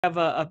have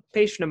a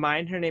patient of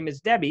mine. Her name is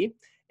Debbie,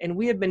 and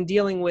we have been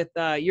dealing with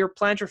your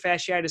plantar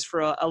fasciitis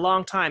for a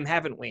long time,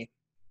 haven't we?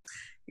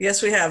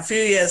 Yes, we have. A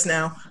few years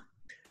now.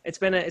 It's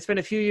been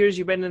a few years.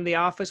 You've been in the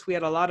office. We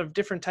had a lot of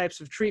different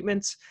types of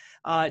treatments.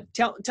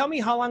 Tell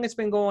me how long it's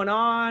been going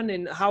on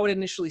and how it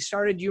initially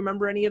started. Do you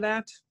remember any of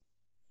that?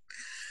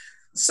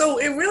 So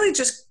it really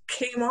just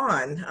came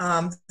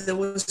on. There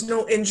was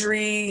no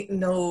injury,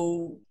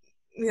 no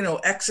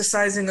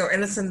exercising or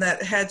anything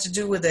that had to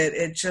do with it.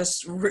 It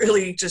just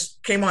really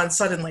just came on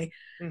suddenly.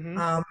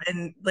 Mm-hmm.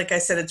 And like I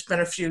said, it's been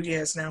a few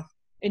years now.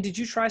 And did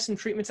you try some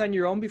treatments on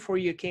your own before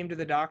you came to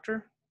the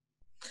doctor?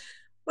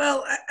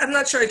 Well, I'm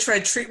not sure I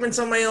tried treatments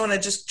on my own. I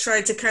just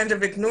tried to kind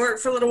of ignore it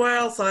for a little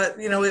while, thought,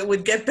 it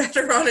would get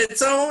better on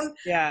its own.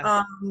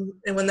 Yeah.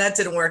 And when that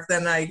didn't work,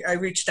 then I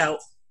reached out.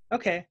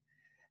 Okay.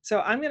 So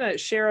I'm going to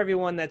share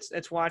everyone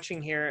that's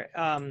watching here.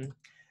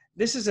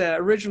 This is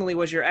originally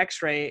was your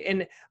x-ray.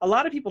 And a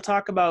lot of people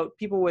talk about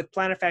people with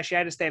plantar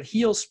fasciitis, they have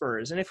heel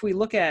spurs. And if we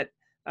look at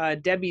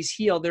Debbie's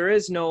heel, there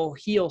is no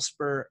heel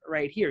spur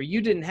right here.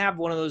 You didn't have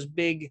one of those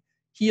big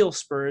heel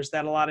spurs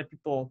that a lot of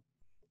people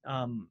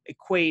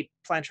equate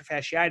plantar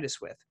fasciitis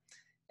with.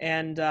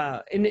 And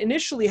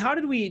initially, how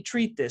did we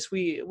treat this?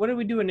 What did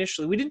we do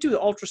initially? We didn't do the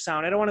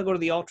ultrasound. I don't want to go to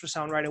the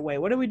ultrasound right away.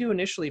 What did we do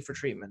initially for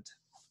treatment?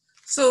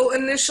 So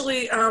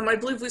initially, I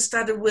believe we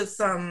started with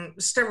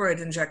steroid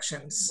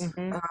injections.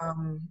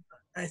 Mm-hmm.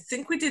 I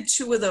think we did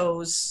 2 of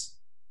those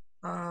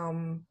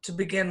to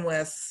begin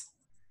with.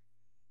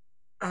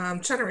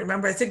 I'm trying to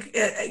remember. I think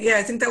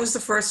that was the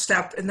first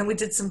step. And then we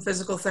did some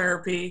physical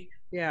therapy.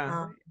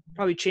 Yeah.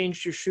 Probably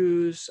changed your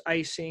shoes,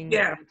 icing,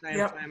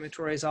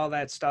 anti-inflammatories, all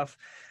that stuff.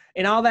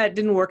 And all that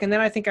didn't work. And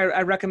then I think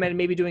I recommended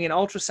maybe doing an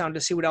ultrasound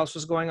to see what else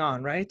was going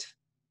on, right?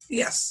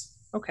 Yes.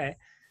 Okay.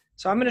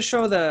 So I'm going to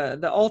show the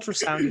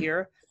ultrasound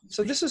here.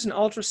 So this is an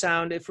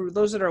ultrasound. For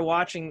those that are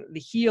watching, the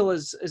heel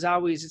is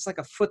always, it's like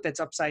a foot that's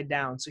upside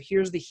down. So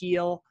here's the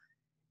heel.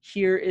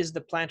 Here is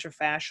the plantar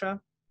fascia.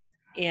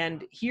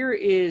 And here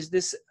is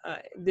this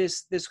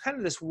kind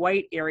of this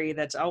white area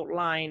that's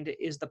outlined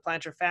is the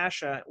plantar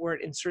fascia where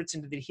it inserts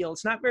into the heel.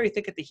 It's not very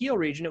thick at the heel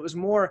region. It was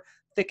more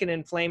thick and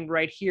inflamed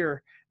right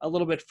here a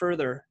little bit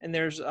further. And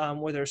there's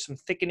where there's some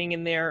thickening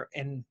in there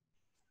and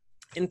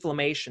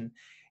inflammation.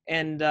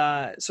 And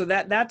so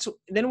that's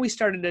then we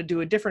started to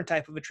do a different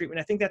type of a treatment.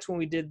 I think that's when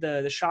we did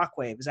the shock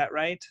wave. Is that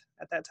right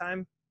at that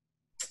time?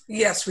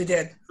 Yes, we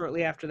did.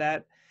 Shortly after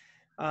that.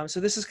 So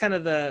this is kind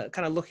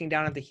of looking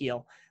down at the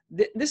heel.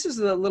 This is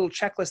the little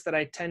checklist that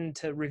I tend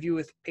to review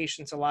with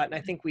patients a lot. And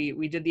I think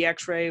we did the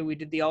x-ray, we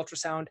did the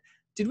ultrasound.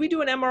 Did we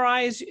do an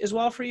MRI as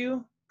well for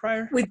you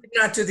prior? We did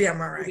not do the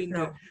MRI,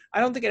 no. I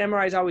don't think an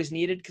MRI is always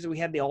needed because we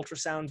had the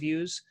ultrasound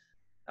views.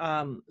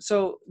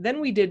 So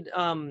then we did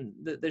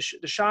the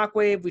shock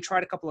wave. We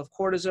tried a couple of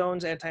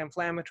cortisones,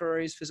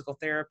 anti-inflammatories, physical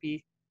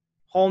therapy,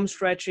 home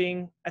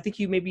stretching. I think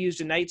you maybe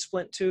used a night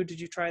splint too. Did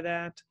you try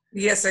that?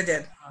 Yes, I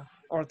did.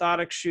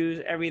 Orthotic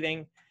shoes,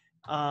 everything.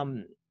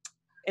 And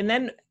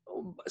then,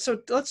 so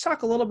let's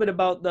talk a little bit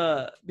about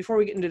before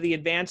we get into the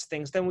advanced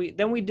things, then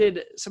we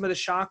did some of the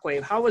shock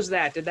wave. How was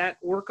that? Did that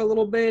work a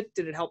little bit?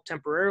 Did it help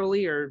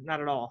temporarily or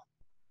not at all?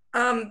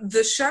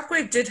 The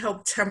shockwave did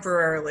help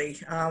temporarily.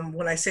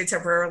 When I say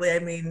temporarily, I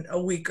mean a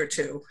week or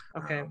 2.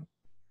 Okay.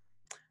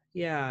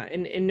 Yeah.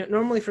 And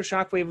normally for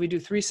shockwave, we do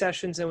 3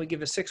 sessions and we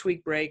give a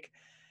 6-week break.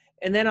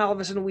 And then all of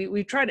a sudden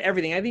we tried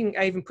everything. I think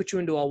I even put you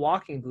into a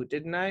walking boot,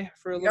 didn't I?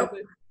 For a little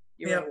bit?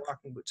 You were in a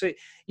walking boot. So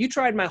you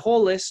tried my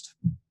whole list.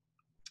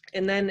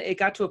 And then it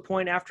got to a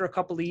point after a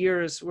couple of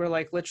years where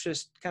like, let's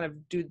just kind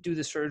of do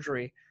the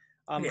surgery.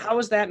 How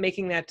was that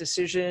making that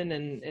decision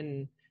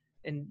and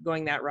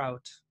going that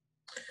route?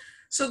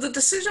 So the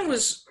decision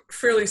was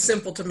fairly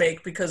simple to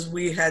make because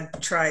we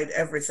had tried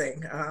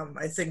everything.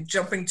 I think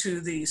jumping to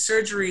the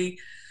surgery,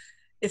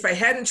 if I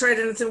hadn't tried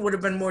anything, would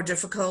have been more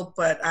difficult,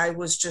 but I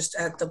was just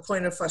at the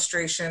point of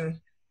frustration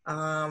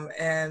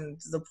and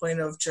the point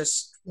of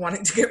just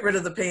wanting to get rid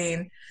of the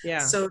pain. Yeah.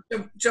 So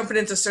jumping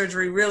into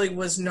surgery really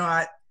was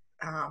not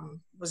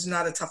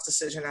a tough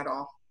decision at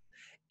all.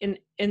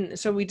 And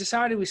so we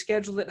decided, we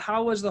scheduled it.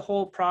 How was the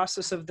whole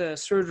process of the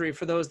surgery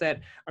for those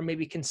that are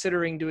maybe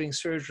considering doing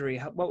surgery?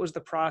 What was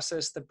the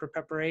process, the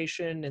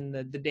preparation and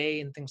the day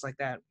and things like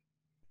that?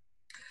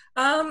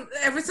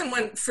 Everything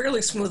went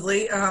fairly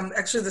smoothly.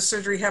 Actually, the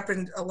surgery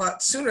happened a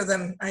lot sooner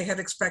than I had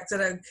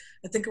expected.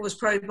 I think it was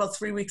probably about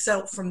 3 weeks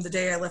out from the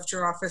day I left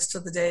your office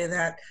to the day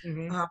that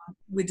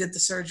we did the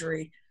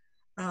surgery.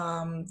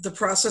 The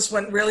process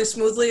went really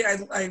smoothly.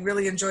 I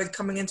really enjoyed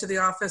coming into the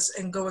office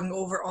and going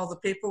over all the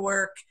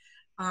paperwork.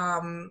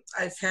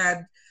 I've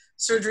had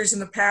surgeries in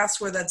the past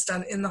where that's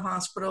done in the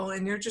hospital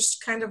and you're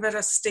just kind of at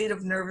a state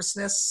of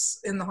nervousness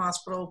in the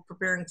hospital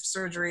preparing for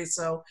surgery.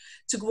 So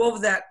to go over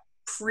that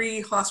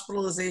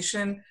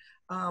pre-hospitalization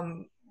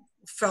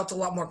felt a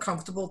lot more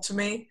comfortable to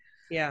me.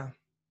 Yeah.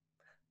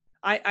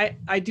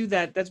 I do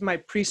that. That's my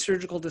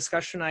pre-surgical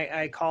discussion.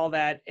 I call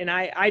that. And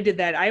I did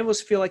that. I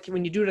always feel like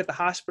when you do it at the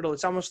hospital,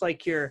 it's almost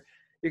like you're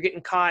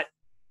getting caught.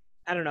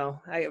 I don't know,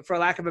 for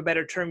lack of a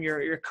better term,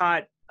 you're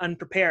caught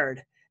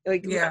unprepared.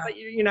 Like, not Yeah. that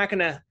you're not going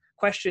to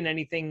question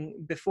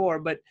anything before,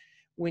 but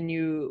when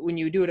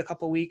you do it a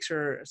couple of weeks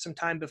or some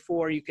time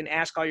before, you can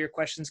ask all your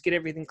questions, get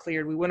everything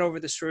cleared. We went over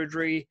the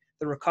surgery,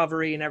 the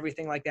recovery, and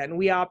everything like that. And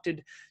we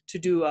opted to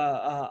do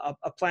a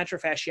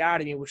plantar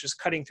fasciotomy, which is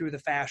cutting through the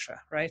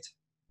fascia, right?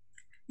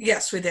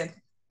 Yes, we did.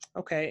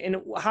 Okay. And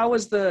how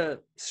was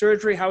the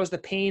surgery? How was the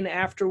pain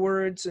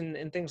afterwards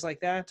and things like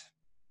that?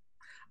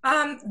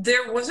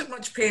 There wasn't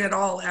much pain at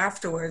all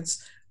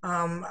afterwards.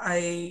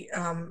 I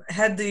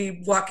had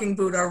the walking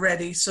boot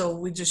already, so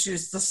we just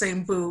used the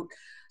same boot.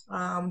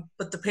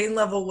 But the pain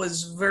level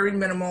was very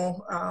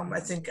minimal. I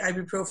think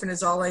ibuprofen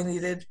is all I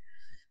needed.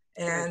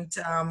 And,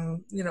 I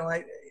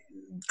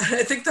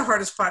think the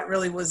hardest part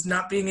really was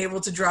not being able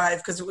to drive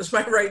because it was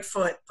my right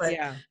foot, but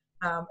Yeah.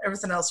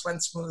 everything else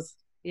went smooth.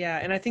 Yeah.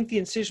 And I think the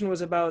incision was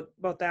about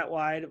that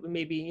wide,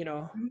 maybe,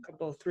 a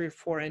couple, 3 or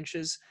 4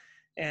 inches.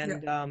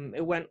 Yep. And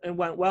it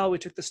went well. We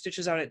took the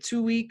stitches out at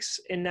 2 weeks,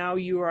 and now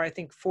you are, I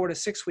think, 4 to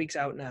 6 weeks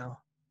out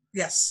now.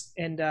 Yes.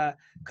 And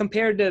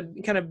compared to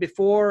kind of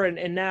before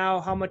and now,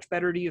 how much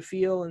better do you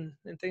feel and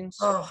things?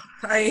 Oh,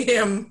 I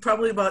am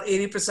probably about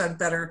 80%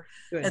 better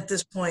Good. at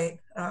this point.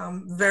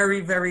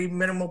 Very, very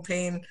minimal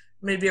pain,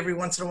 maybe every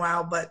once in a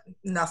while, but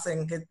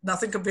nothing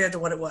compared to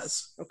what it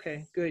was.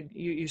 Okay, good.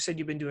 You said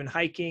you've been doing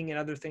hiking and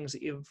other things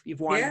that you've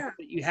wanted, Yeah.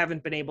 that you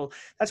haven't been able.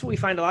 That's what we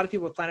find a lot of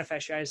people with plantar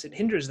fasciitis. It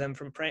hinders them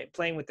from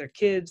playing with their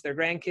kids, their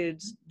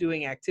grandkids,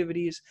 doing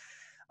activities.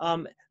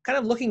 Kind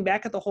of looking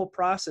back at the whole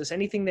process,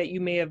 anything that you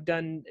may have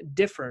done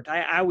different.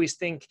 I always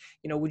think,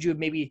 would you have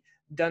maybe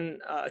done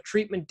a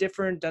treatment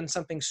different, done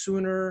something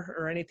sooner,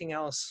 or anything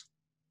else?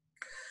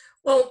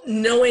 Well,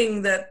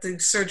 knowing that the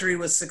surgery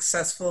was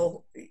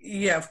successful,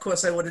 yeah, of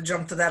course I would have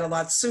jumped to that a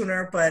lot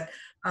sooner, but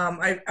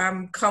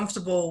I'm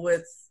comfortable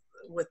with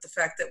the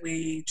fact that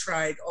we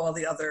tried all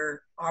the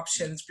other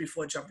options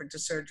before jumping to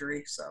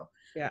surgery. So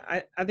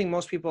Yeah, I think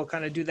most people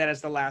kind of do that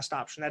as the last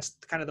option. That's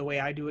kind of the way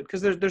I do it,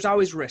 because there's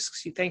always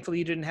risks. Thankfully,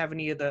 you didn't have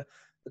any of the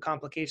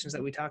complications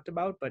that we talked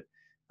about, but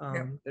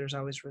yeah. there's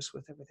always risk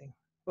with everything.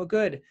 Well,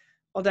 good.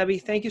 Well, Debbie,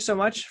 thank you so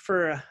much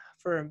for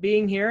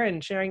being here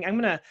and sharing. I'm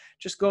gonna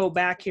just go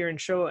back here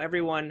and show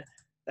everyone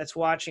that's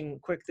watching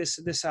quick this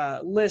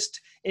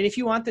list. And if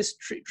you want this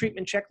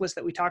treatment checklist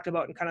that we talked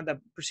about and kind of the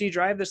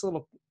procedure, I have this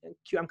little.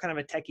 I'm kind of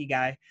a techie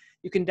guy.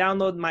 You can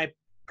download my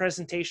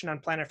presentation on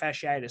plantar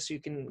fasciitis, so you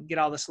can get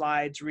all the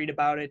slides, read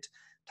about it,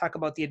 talk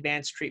about the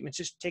advanced treatments.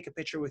 Just take a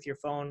picture with your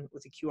phone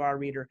with a QR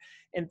reader.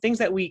 And things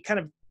that we kind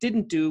of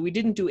didn't do, we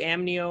didn't do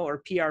amnio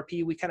or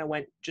PRP. We kind of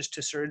went just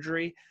to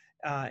surgery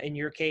in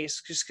your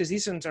case, just because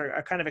these ones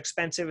are kind of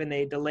expensive and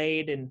they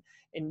delayed,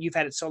 and you've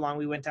had it so long,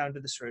 we went down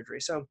to the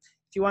surgery. So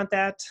if you want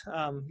that,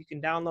 you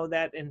can download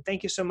that. And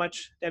thank you so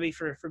much, Debbie,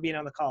 for being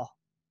on the call.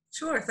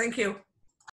 Sure. Thank you.